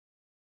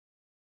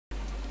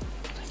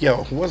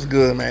Yo, what's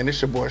good, man?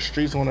 It's your boy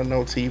Streets Wanna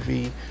Know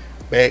TV,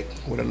 back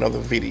with another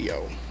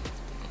video.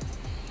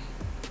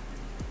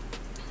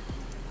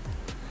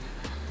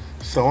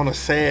 So on a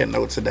sad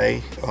note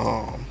today,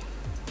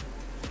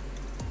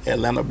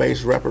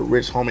 Atlanta-based rapper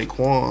Rich Homie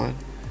Quan,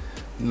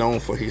 known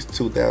for his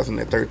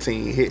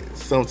 2013 hit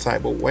Some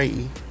Type of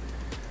Way,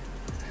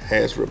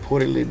 has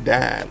reportedly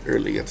died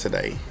earlier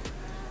today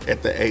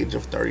at the age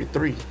of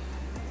 33.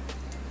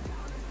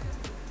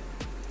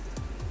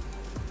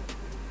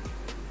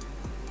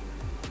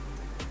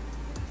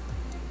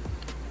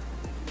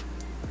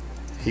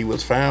 He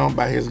was found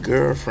by his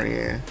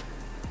girlfriend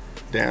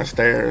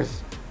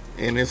downstairs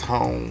in his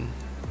home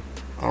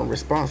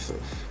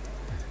unresponsive.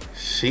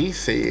 She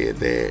said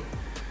that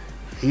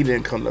he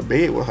didn't come to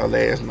bed with her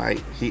last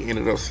night. He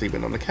ended up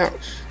sleeping on the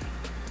couch.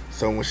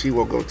 So when she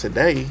woke up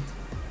today,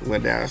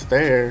 went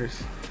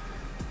downstairs,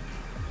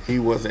 he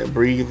wasn't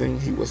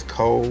breathing, he was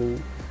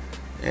cold,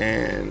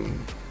 and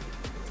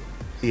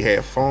he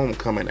had foam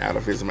coming out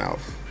of his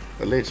mouth,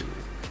 allegedly.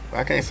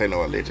 I can't say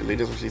no allegedly,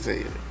 that's what she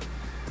said.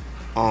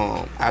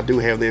 I do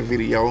have that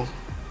video.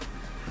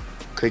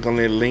 Click on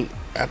that link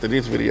after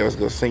this video, it's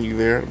gonna send you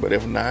there. But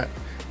if not,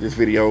 this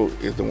video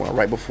is the one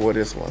right before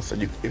this one. So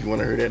if you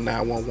want to hear that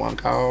 911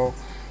 call,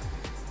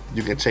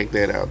 you can check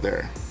that out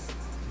there.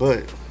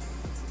 But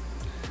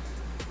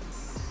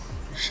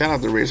shout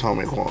out to Rich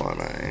Homie Quan,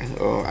 man.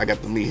 I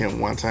got to meet him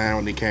one time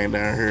when he came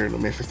down here to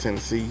Memphis,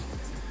 Tennessee.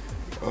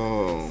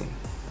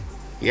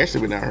 He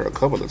actually been down here a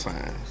couple of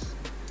times.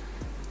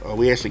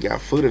 We actually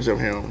got footage of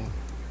him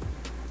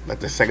like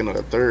the second or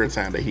the third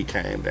time that he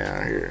came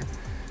down here.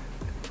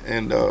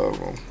 And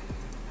I'm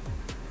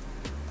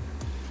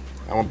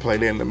gonna play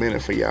that in a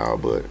minute for y'all,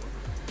 but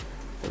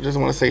I just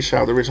want to say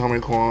shout out to Rich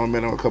Homie Quan.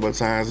 Met him a couple of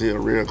times. He's a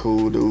real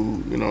cool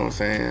dude, you know what I'm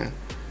saying?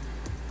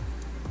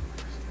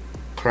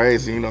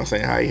 Crazy, you know what I'm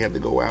saying, how he had to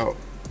go out.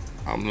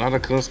 I'm not a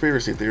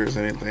conspiracy theorist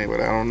or anything,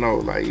 but I don't know,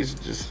 like, it's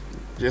just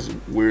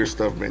weird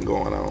stuff been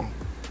going on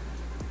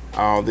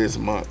all this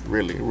month,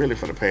 really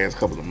for the past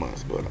couple of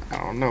months. But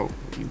I don't know,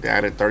 he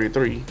died at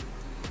 33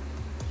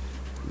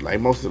 like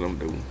most of them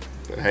do.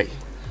 But hey,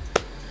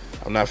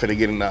 I'm not finna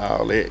get into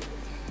all that.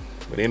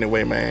 But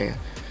anyway, man,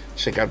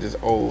 check out this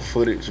old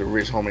footage of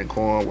Rich Homie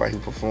Quan while he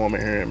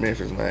performing here in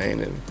Memphis,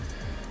 man. And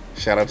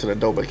shout out to the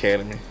Dope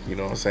Academy, you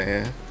know what I'm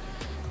saying,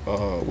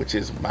 which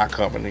is my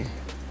company.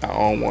 I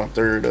own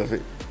 1/3 of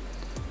it.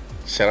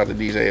 Shout out to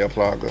DJ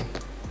Applauger.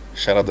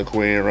 Shout out to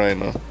Queen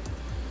Rainer.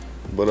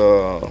 But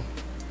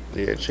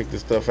yeah, check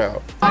this stuff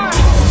out. Pull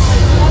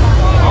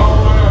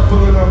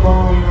it up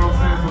on, you know what I'm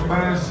saying, some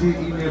fine shit,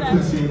 eating that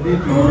pussy and dick.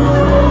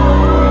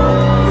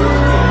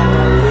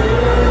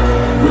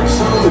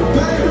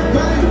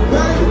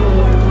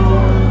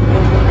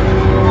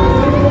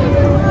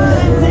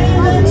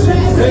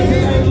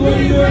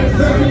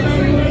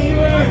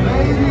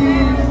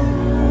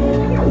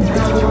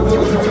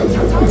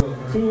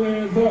 Two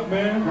hands up,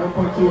 man. I'll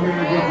put 2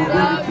 hands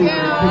up for Boogie.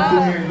 Put 2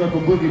 hands up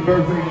for Boogie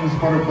birthday in this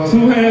motherfucker.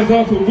 2 hands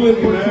up for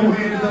Boogie, man. Put 2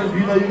 hands up if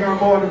you know you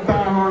got more than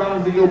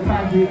 $500 in your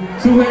pocket.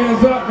 2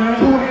 hands up, man.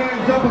 2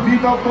 hands up if you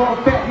know for a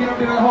fact you done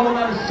did a whole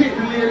lot of shit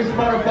to live this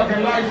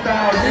motherfucking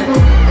lifestyle, nigga.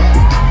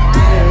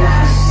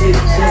 Shit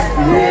just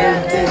to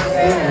live this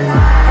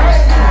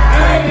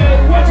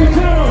Hey, what you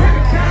doing?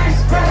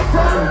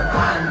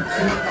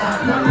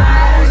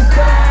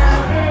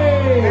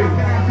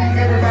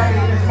 Everybody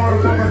in this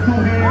motherfucker, 2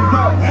 hands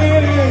up.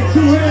 Hey,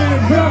 2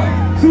 hands up,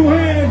 2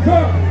 hands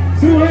up,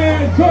 2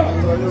 hands up,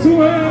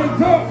 2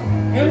 hands up.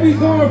 And we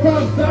going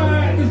from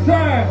side to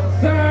side,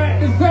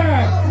 side to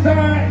side,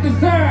 side to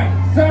side,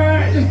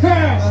 side to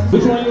side.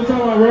 Which one you talking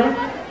about, bro?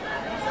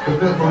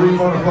 The Marie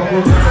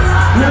motherfucker.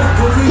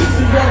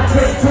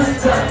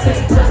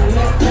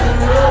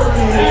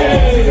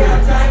 Hey,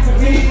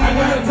 I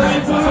got a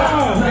time for her.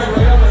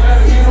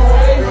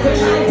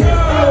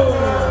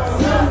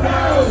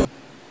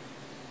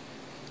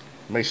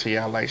 Make sure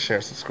y'all like,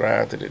 share,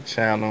 subscribe to the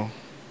channel.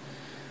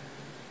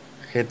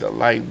 Hit the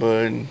like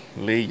button.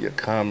 Leave your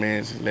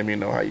comments. Let me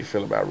know how you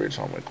feel about Rich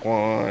Homie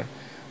Quan.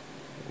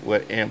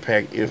 What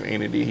impact, if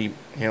any, did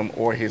him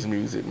or his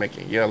music make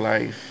in your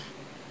life?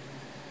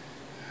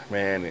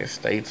 Man, and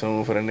stay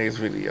tuned for the next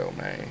video,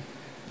 man.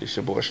 This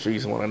your boy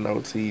Streets Wanna Know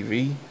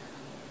TV,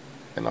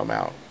 and I'm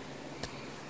out.